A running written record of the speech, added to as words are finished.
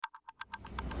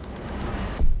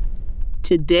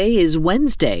Today is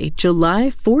Wednesday, July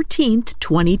 14th,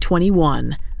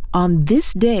 2021. On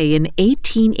this day in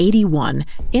 1881,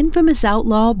 infamous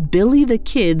outlaw Billy the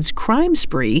Kid's crime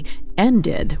spree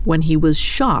ended when he was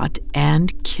shot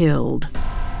and killed.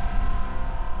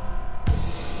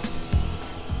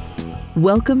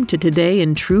 Welcome to Today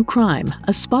in True Crime,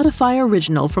 a Spotify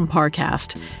original from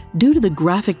Parcast. Due to the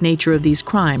graphic nature of these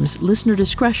crimes, listener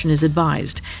discretion is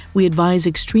advised. We advise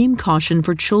extreme caution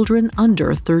for children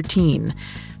under 13.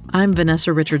 I'm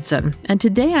Vanessa Richardson, and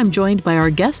today I'm joined by our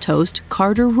guest host,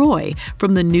 Carter Roy,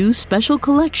 from the new special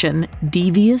collection,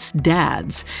 Devious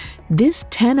Dads. This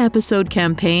 10-episode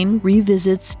campaign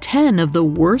revisits 10 of the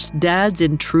worst dads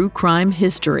in true crime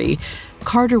history.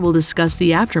 Carter will discuss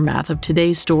the aftermath of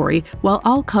today's story, while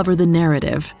I'll cover the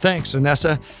narrative. Thanks,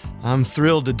 Vanessa. I'm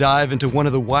thrilled to dive into one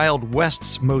of the Wild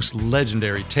West's most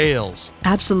legendary tales.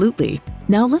 Absolutely.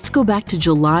 Now let's go back to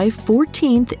July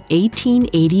 14th,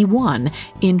 1881,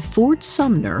 in Fort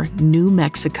Sumner, New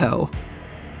Mexico.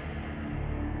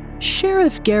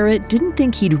 Sheriff Garrett didn't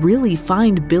think he'd really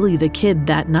find Billy the Kid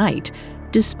that night.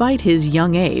 Despite his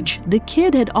young age, the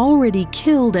kid had already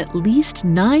killed at least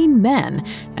 9 men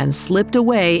and slipped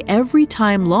away every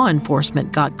time law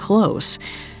enforcement got close.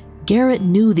 Garrett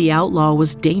knew the outlaw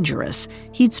was dangerous.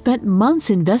 He'd spent months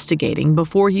investigating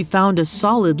before he found a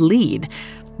solid lead.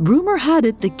 Rumor had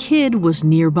it the kid was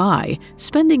nearby,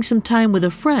 spending some time with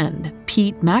a friend,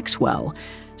 Pete Maxwell.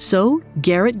 So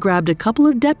Garrett grabbed a couple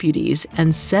of deputies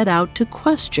and set out to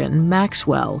question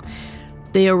Maxwell.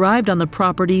 They arrived on the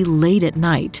property late at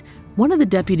night. One of the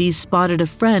deputies spotted a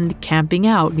friend camping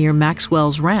out near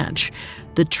Maxwell's ranch.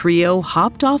 The trio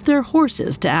hopped off their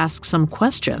horses to ask some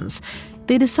questions.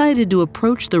 They decided to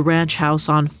approach the ranch house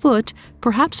on foot,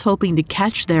 perhaps hoping to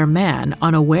catch their man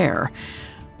unaware.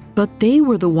 But they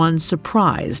were the ones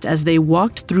surprised as they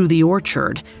walked through the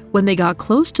orchard. When they got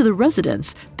close to the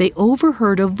residence, they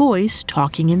overheard a voice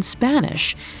talking in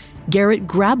Spanish. Garrett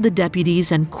grabbed the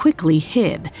deputies and quickly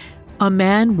hid. A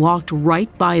man walked right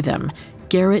by them.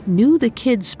 Garrett knew the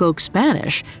kid spoke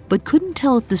Spanish, but couldn't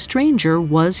tell if the stranger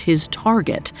was his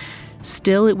target.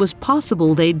 Still, it was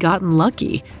possible they'd gotten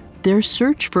lucky. Their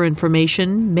search for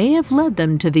information may have led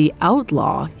them to the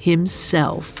outlaw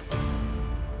himself.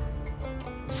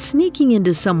 Sneaking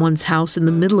into someone's house in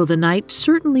the middle of the night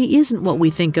certainly isn't what we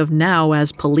think of now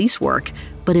as police work,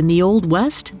 but in the Old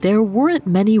West, there weren't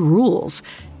many rules.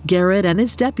 Garrett and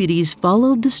his deputies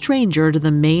followed the stranger to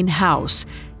the main house.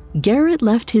 Garrett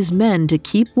left his men to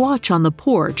keep watch on the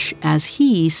porch as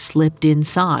he slipped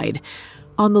inside.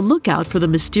 On the lookout for the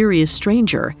mysterious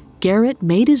stranger, Garrett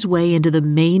made his way into the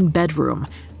main bedroom.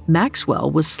 Maxwell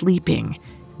was sleeping.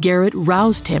 Garrett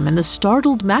roused him, and the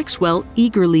startled Maxwell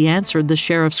eagerly answered the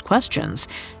sheriff's questions.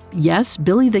 Yes,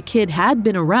 Billy the Kid had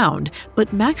been around,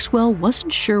 but Maxwell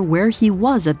wasn't sure where he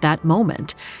was at that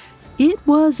moment. It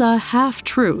was a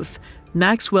half-truth.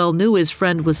 Maxwell knew his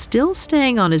friend was still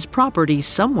staying on his property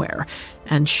somewhere,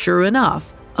 and sure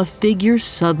enough, a figure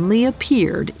suddenly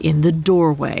appeared in the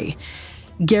doorway.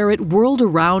 Garrett whirled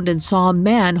around and saw a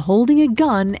man holding a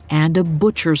gun and a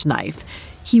butcher's knife.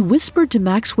 He whispered to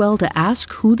Maxwell to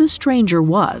ask who the stranger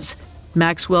was.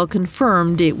 Maxwell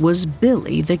confirmed it was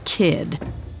Billy the Kid.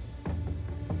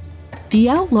 The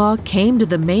outlaw came to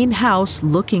the main house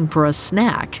looking for a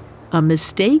snack. A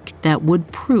mistake that would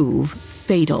prove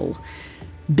fatal.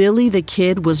 Billy the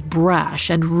Kid was brash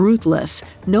and ruthless,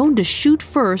 known to shoot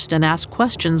first and ask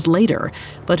questions later,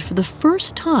 but for the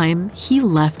first time, he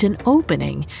left an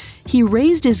opening. He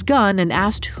raised his gun and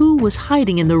asked who was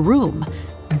hiding in the room.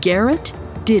 Garrett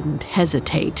didn't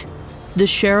hesitate. The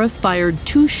sheriff fired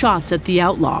 2 shots at the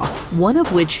outlaw, one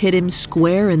of which hit him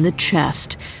square in the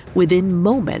chest. Within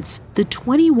moments, the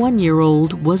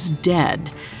 21-year-old was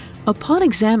dead. Upon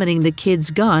examining the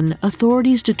kid's gun,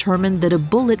 authorities determined that a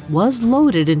bullet was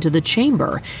loaded into the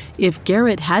chamber. If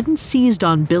Garrett hadn't seized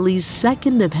on Billy's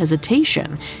second of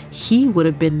hesitation, he would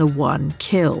have been the one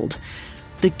killed.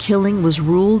 The killing was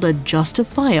ruled a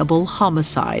justifiable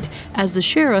homicide, as the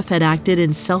sheriff had acted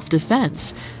in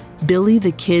self-defense. Billy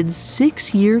the Kid's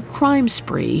 6-year crime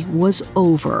spree was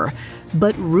over,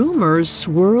 but rumors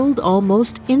swirled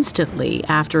almost instantly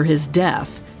after his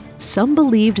death. Some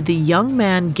believed the young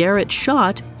man Garrett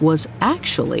shot was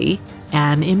actually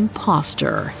an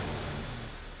imposter.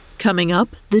 Coming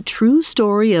up, the true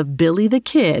story of Billy the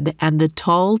Kid and the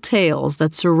tall tales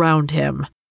that surround him.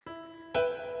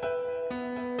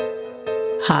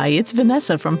 Hi, it's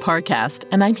Vanessa from Parcast,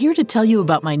 and I'm here to tell you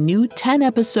about my new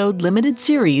 10-episode limited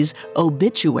series,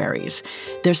 Obituaries.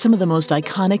 They're some of the most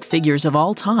iconic figures of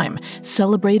all time,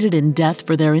 celebrated in death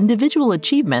for their individual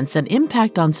achievements and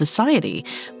impact on society.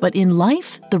 But in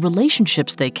life, the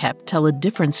relationships they kept tell a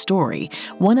different story,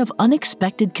 one of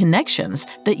unexpected connections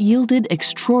that yielded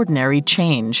extraordinary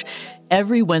change.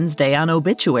 Every Wednesday on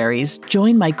Obituaries,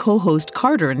 join my co-host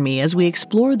Carter and me as we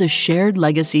explore the shared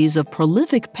legacies of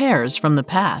prolific pairs from the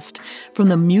past. From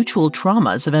the mutual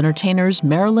traumas of entertainers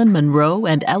Marilyn Monroe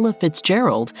and Ella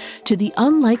Fitzgerald to the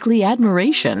unlikely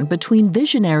admiration between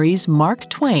visionaries Mark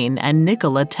Twain and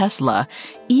Nikola Tesla.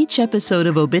 Each episode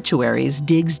of Obituaries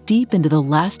digs deep into the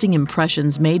lasting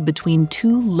impressions made between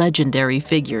two legendary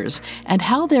figures and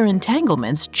how their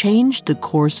entanglements changed the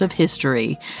course of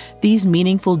history. These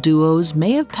meaningful duos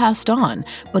may have passed on,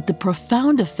 but the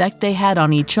profound effect they had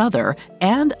on each other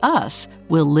and us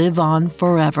will live on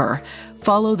forever.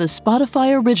 Follow the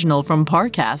Spotify original from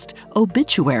Parcast,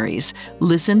 Obituaries.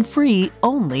 Listen free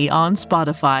only on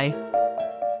Spotify.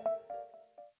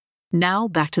 Now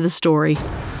back to the story.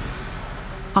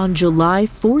 On July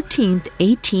 14,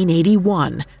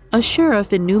 1881, a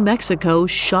sheriff in New Mexico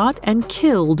shot and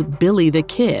killed Billy the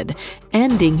Kid,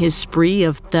 ending his spree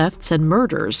of thefts and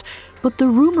murders. But the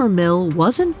rumor mill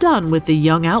wasn't done with the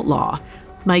young outlaw.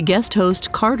 My guest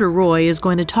host, Carter Roy, is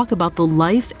going to talk about the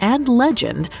life and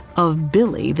legend of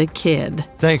Billy the Kid.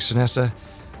 Thanks, Vanessa.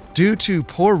 Due to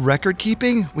poor record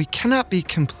keeping, we cannot be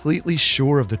completely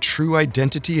sure of the true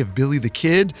identity of Billy the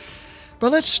Kid.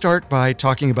 But let's start by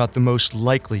talking about the most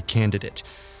likely candidate.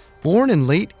 Born in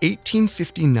late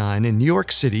 1859 in New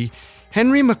York City,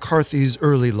 Henry McCarthy's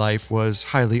early life was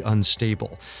highly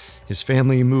unstable. His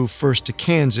family moved first to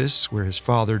Kansas, where his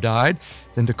father died,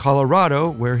 then to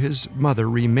Colorado, where his mother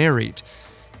remarried.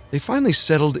 They finally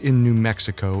settled in New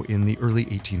Mexico in the early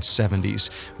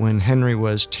 1870s, when Henry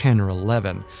was 10 or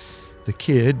 11. The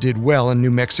kid did well in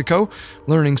New Mexico,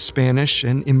 learning Spanish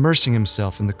and immersing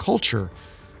himself in the culture.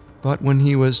 But when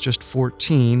he was just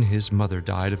 14, his mother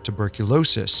died of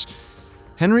tuberculosis.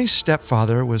 Henry's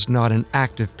stepfather was not an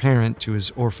active parent to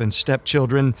his orphan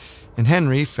stepchildren, and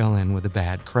Henry fell in with a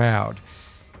bad crowd.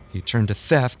 He turned to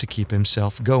theft to keep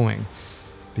himself going.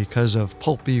 Because of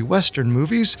pulpy Western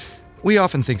movies, we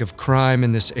often think of crime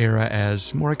in this era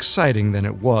as more exciting than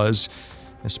it was,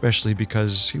 especially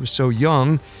because he was so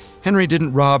young. Henry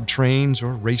didn't rob trains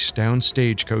or race down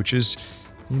stagecoaches.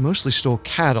 He mostly stole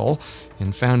cattle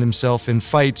and found himself in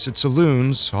fights at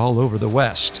saloons all over the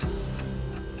West.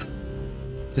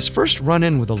 His first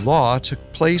run-in with the law took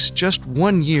place just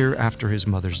 1 year after his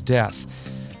mother's death.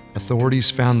 Authorities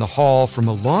found the haul from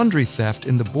a laundry theft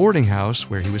in the boarding house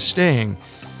where he was staying.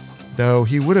 Though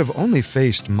he would have only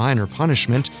faced minor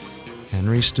punishment,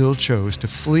 Henry still chose to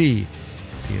flee.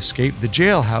 He escaped the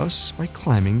jailhouse by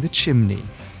climbing the chimney.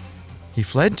 He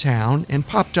fled town and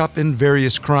popped up in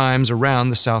various crimes around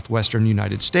the southwestern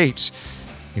United States.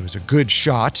 He was a good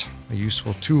shot, a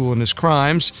useful tool in his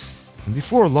crimes, and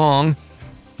before long,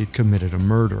 he'd committed a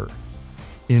murder.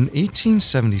 In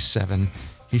 1877,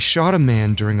 he shot a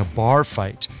man during a bar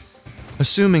fight.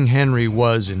 Assuming Henry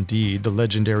was indeed the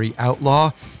legendary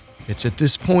outlaw, it's at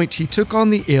this point he took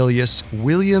on the alias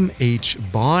William H.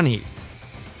 Bonney.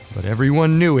 But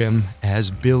everyone knew him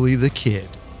as Billy the Kid.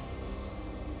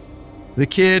 The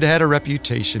Kid had a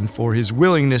reputation for his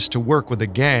willingness to work with a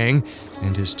gang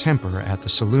and his temper at the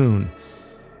saloon.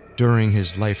 During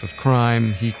his life of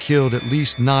crime, he killed at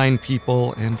least 9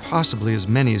 people and possibly as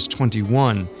many as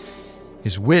 21.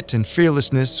 His wit and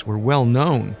fearlessness were well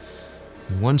known.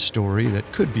 In one story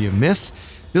that could be a myth,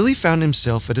 Billy found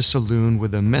himself at a saloon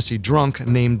with a messy drunk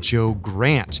named Joe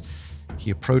Grant.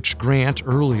 He approached Grant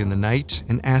early in the night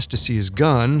and asked to see his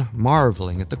gun,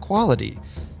 marveling at the quality.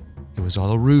 It was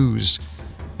all a ruse.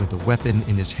 With a weapon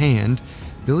in his hand,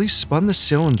 Billy spun the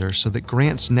cylinder so that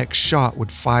Grant's next shot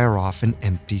would fire off an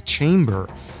empty chamber.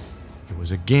 It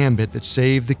was a gambit that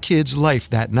saved the kid's life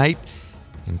that night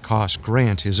and cost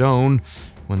Grant his own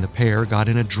when the pair got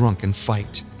in a drunken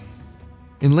fight.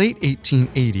 In late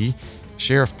 1880,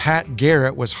 Sheriff Pat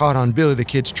Garrett was hot on Billy the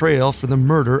Kid's trail for the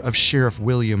murder of Sheriff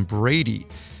William Brady.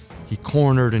 He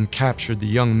cornered and captured the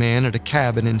young man at a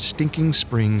cabin in Stinking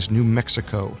Springs, New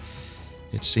Mexico.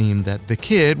 It seemed that the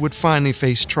kid would finally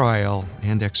face trial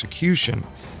and execution.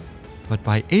 But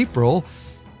by April,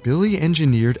 Billy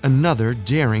engineered another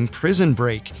daring prison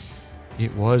break.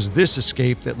 It was this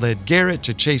escape that led Garrett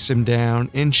to chase him down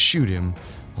and shoot him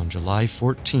on July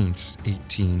 14,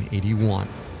 1881.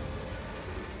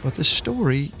 But the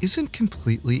story isn't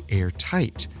completely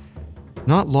airtight.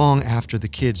 Not long after the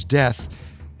kid's death,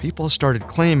 people started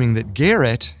claiming that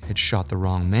Garrett had shot the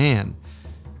wrong man.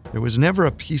 There was never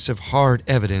a piece of hard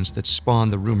evidence that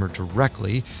spawned the rumor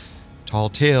directly. Tall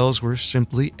tales were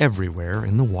simply everywhere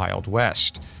in the Wild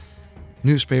West.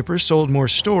 Newspapers sold more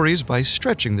stories by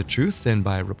stretching the truth than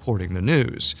by reporting the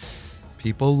news.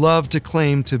 People loved to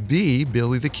claim to be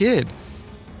Billy the Kid.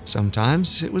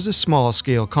 Sometimes it was a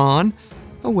small-scale con,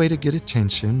 a way to get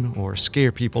attention or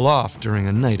scare people off during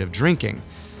a night of drinking.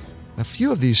 A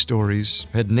few of these stories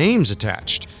had names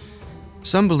attached.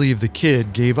 Some believe the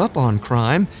kid gave up on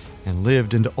crime and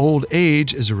lived into old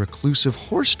age as a reclusive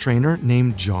horse trainer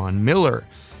named John Miller.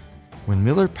 When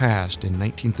Miller passed in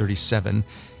 1937,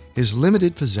 his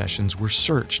limited possessions were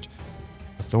searched.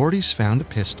 Authorities found a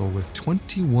pistol with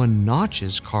 21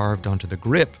 notches carved onto the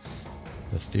grip,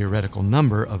 the theoretical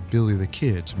number of Billy the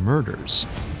Kid's murders.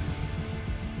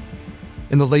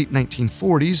 In the late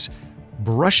 1940s,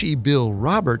 Brushy Bill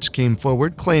Roberts came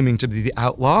forward claiming to be the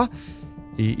outlaw.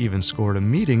 He even scored a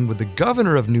meeting with the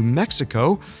governor of New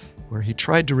Mexico, where he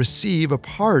tried to receive a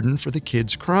pardon for the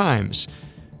kid's crimes.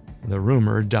 The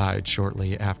rumor died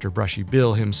shortly after Brushy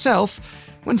Bill himself,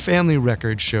 when family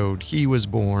records showed he was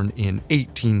born in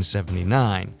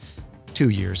 1879, 2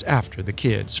 years after the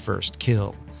kid's first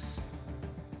kill.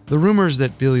 The rumors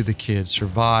that Billy the Kid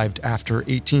survived after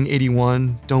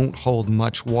 1881 don't hold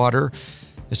much water,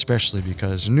 especially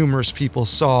because numerous people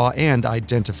saw and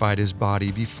identified his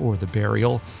body before the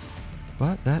burial.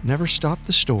 But that never stopped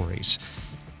the stories.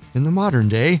 In the modern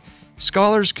day,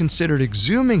 scholars considered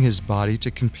exhuming his body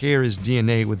to compare his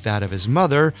DNA with that of his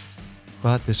mother,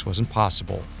 but this wasn't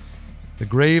possible. The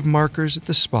grave markers at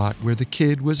the spot where the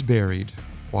kid was buried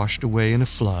washed away in a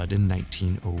flood in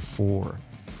 1904.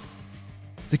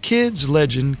 The kid's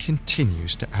legend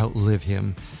continues to outlive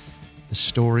him. The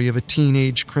story of a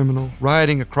teenage criminal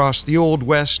riding across the Old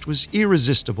West was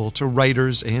irresistible to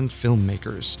writers and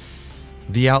filmmakers.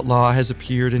 The outlaw has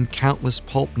appeared in countless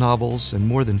pulp novels and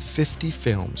more than 50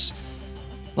 films.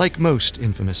 Like most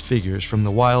infamous figures from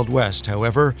the Wild West,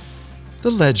 however,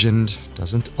 the legend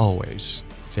doesn't always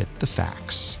fit the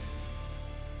facts.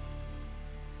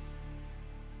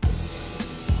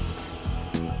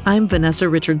 I'm Vanessa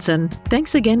Richardson.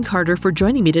 Thanks again, Carter, for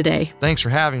joining me today. Thanks for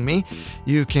having me.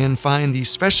 You can find the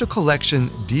special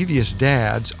collection Devious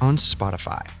Dads on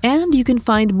Spotify. And you can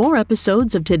find more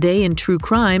episodes of Today in True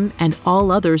Crime and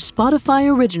all other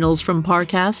Spotify originals from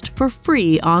Parcast for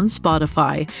free on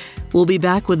Spotify. We'll be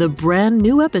back with a brand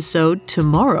new episode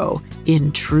tomorrow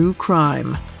in True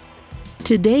Crime.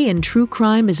 Today in True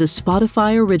Crime is a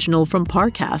Spotify original from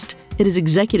Parcast. It is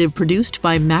executive produced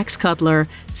by Max Cutler,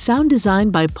 sound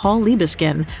designed by Paul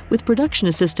Liebeskin, with production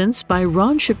assistance by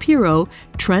Ron Shapiro,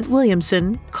 Trent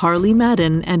Williamson, Carly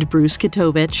Madden, and Bruce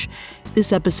Kitovich.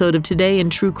 This episode of Today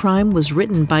in True Crime was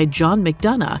written by John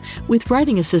McDonough, with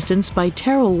writing assistance by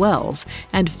Terrell Wells,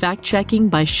 and fact-checking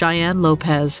by Cheyenne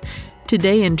Lopez.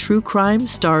 Today in True Crime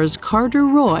stars Carter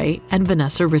Roy and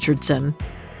Vanessa Richardson.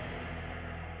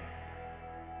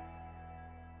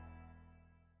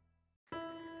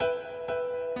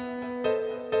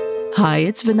 Hi,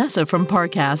 it's Vanessa from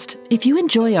Parcast. If you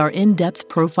enjoy our in-depth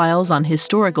profiles on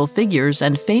historical figures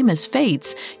and famous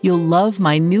fates, you'll love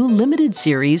my new limited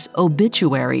series,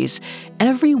 Obituaries.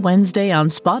 Every Wednesday on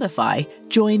Spotify,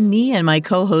 join me and my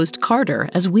co-host Carter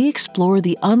as we explore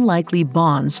the unlikely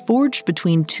bonds forged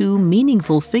between two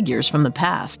meaningful figures from the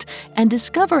past and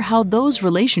discover how those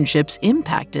relationships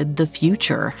impacted the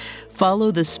future.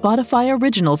 Follow the Spotify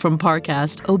original from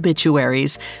Parcast,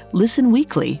 Obituaries. Listen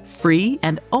weekly, free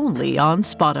and only on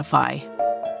Spotify.